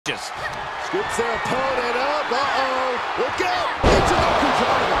contagious. Scoops their opponent up. Uh-oh. Look out. It's an upper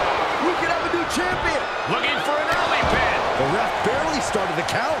driver. We could have a new champion. Looking for an early pin. The ref barely started the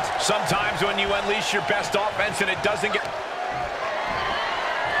count. Sometimes when you unleash your best offense and it doesn't get...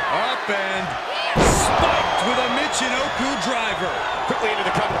 Up and spiked with a Michinoku driver. Quickly into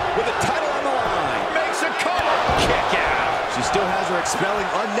the cover with the title on the line. Makes a cover. Kick out. She still has her expelling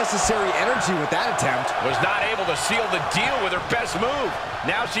unnecessary energy with that attempt. Was not able to seal the deal with her best move.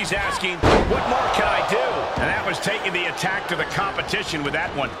 Now she's asking, what more can I do? And that was taking the attack to the competition with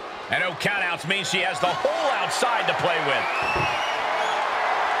that one. And no countouts means she has the whole outside to play with.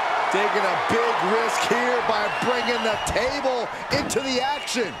 Taking a big risk here by bringing the table into the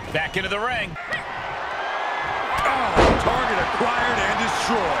action. Back into the ring. Oh, target acquired and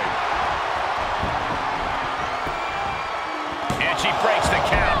destroyed. And she breaks the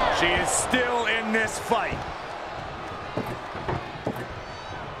count. She is still in this fight.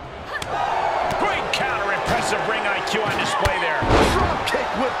 Great counter, impressive ring IQ on display there. Drop kick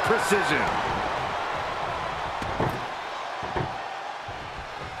with precision.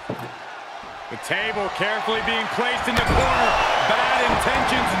 The table carefully being placed in the corner. Bad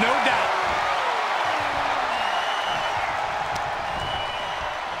intentions, no doubt.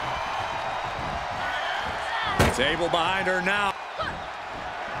 Table behind her now.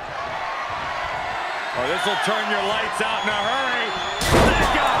 Oh, this will turn your lights out in a hurry. That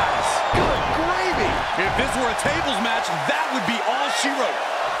guys! Good gravy! If this were a tables match, that would be all she wrote.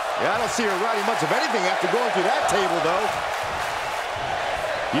 Yeah, I don't see her writing much of anything after going through that table, though.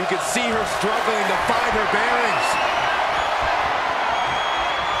 You can see her struggling to find her bearings.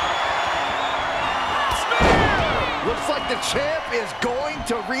 Spear! Looks like the champ is going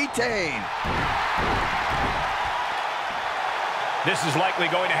to retain. This is likely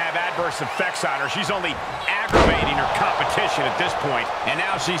going to have adverse effects on her. She's only aggravating her competition at this point. And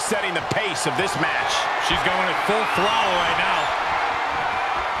now she's setting the pace of this match. She's going at full throttle right now.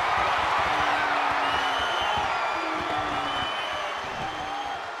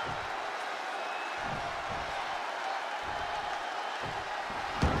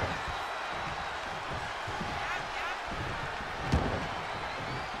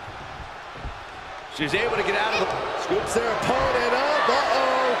 She's able to get out of the... Scoops their opponent up.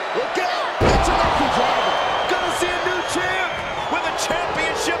 Uh-oh. Look out. It's an upper driver. Gonna see a new champ with a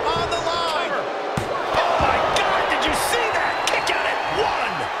championship on the line. Oh, my God. Did you see that? Kick out at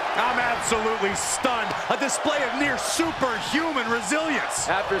one. I'm absolutely stunned. A display of near superhuman resilience.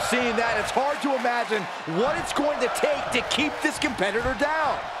 After seeing that, it's hard to imagine what it's going to take to keep this competitor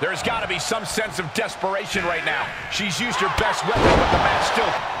down. There's got to be some sense of desperation right now. She's used her best weapon, but the match still...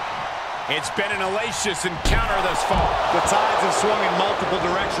 It's been an hellacious encounter thus far. The tides have swung in multiple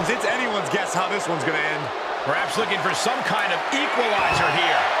directions. It's anyone's guess how this one's going to end. Perhaps looking for some kind of equalizer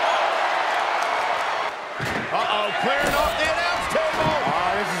here. Uh-oh, clearing off the announce table.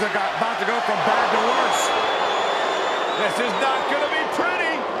 This is about to go from bad to worse. This is not going to be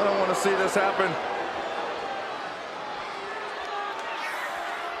pretty. I don't want to see this happen.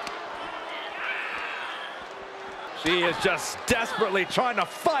 She is just desperately trying to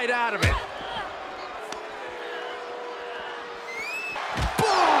fight out of it.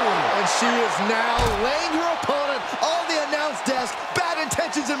 Boom! And she is now laying her opponent on the announce desk, bad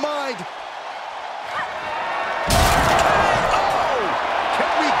intentions in mind. Oh!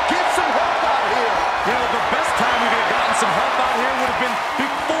 Can we get some help out here? You know, the best time we could have gotten some help out here would have been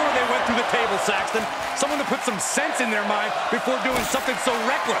before they went through the table, Saxton. Someone to put some sense in their mind before doing something so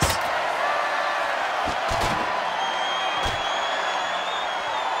reckless.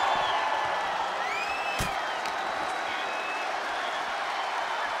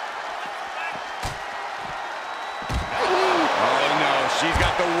 She's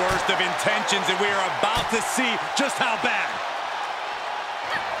got the worst of intentions, and we are about to see just how bad.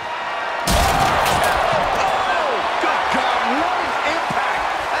 Oh, good God, what an impact.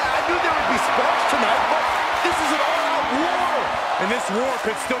 I knew there would be sparks tonight, but this is an all-out war. And this war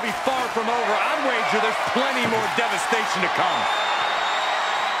could still be far from over. I'd wager there's plenty more devastation to come.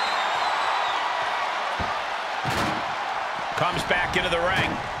 Comes back into the ring.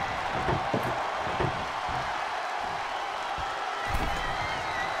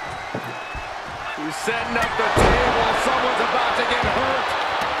 He's setting up the table. Someone's about to get hurt.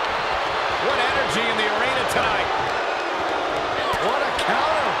 What energy in the arena tonight. What a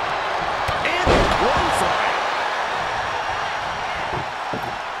counter. And a clothesline.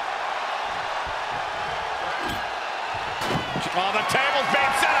 Oh, the table's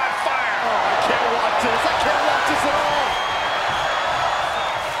being set on fire. Oh, I can't watch this. I can't watch this at all.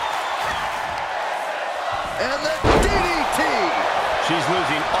 And the DDT. She's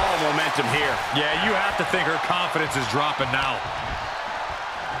losing all momentum here. Yeah, you have to think her confidence is dropping now.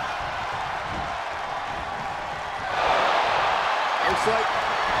 Looks like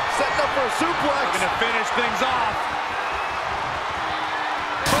setting up for a suplex. Going to finish things off.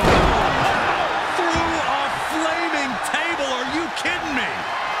 Through a flaming table. Are you kidding me?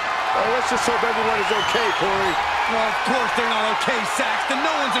 Oh, let's just hope everyone is okay, Corey. Well, of course they're not okay, Saxton.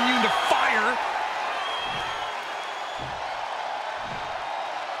 No one's immune to fire.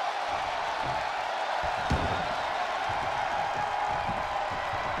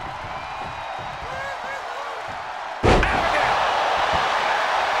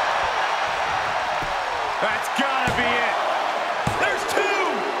 That's gotta be it. There's two.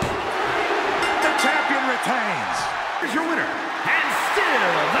 The champion retains. Here's your winner, and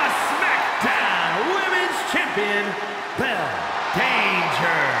still the SmackDown Women's Champion, Bella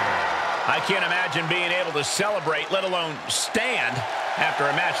Danger. I can't imagine being able to celebrate, let alone stand, after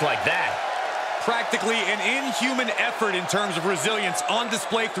a match like that. Practically an inhuman effort in terms of resilience on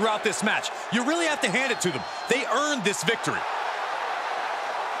display throughout this match. You really have to hand it to them. They earned this victory.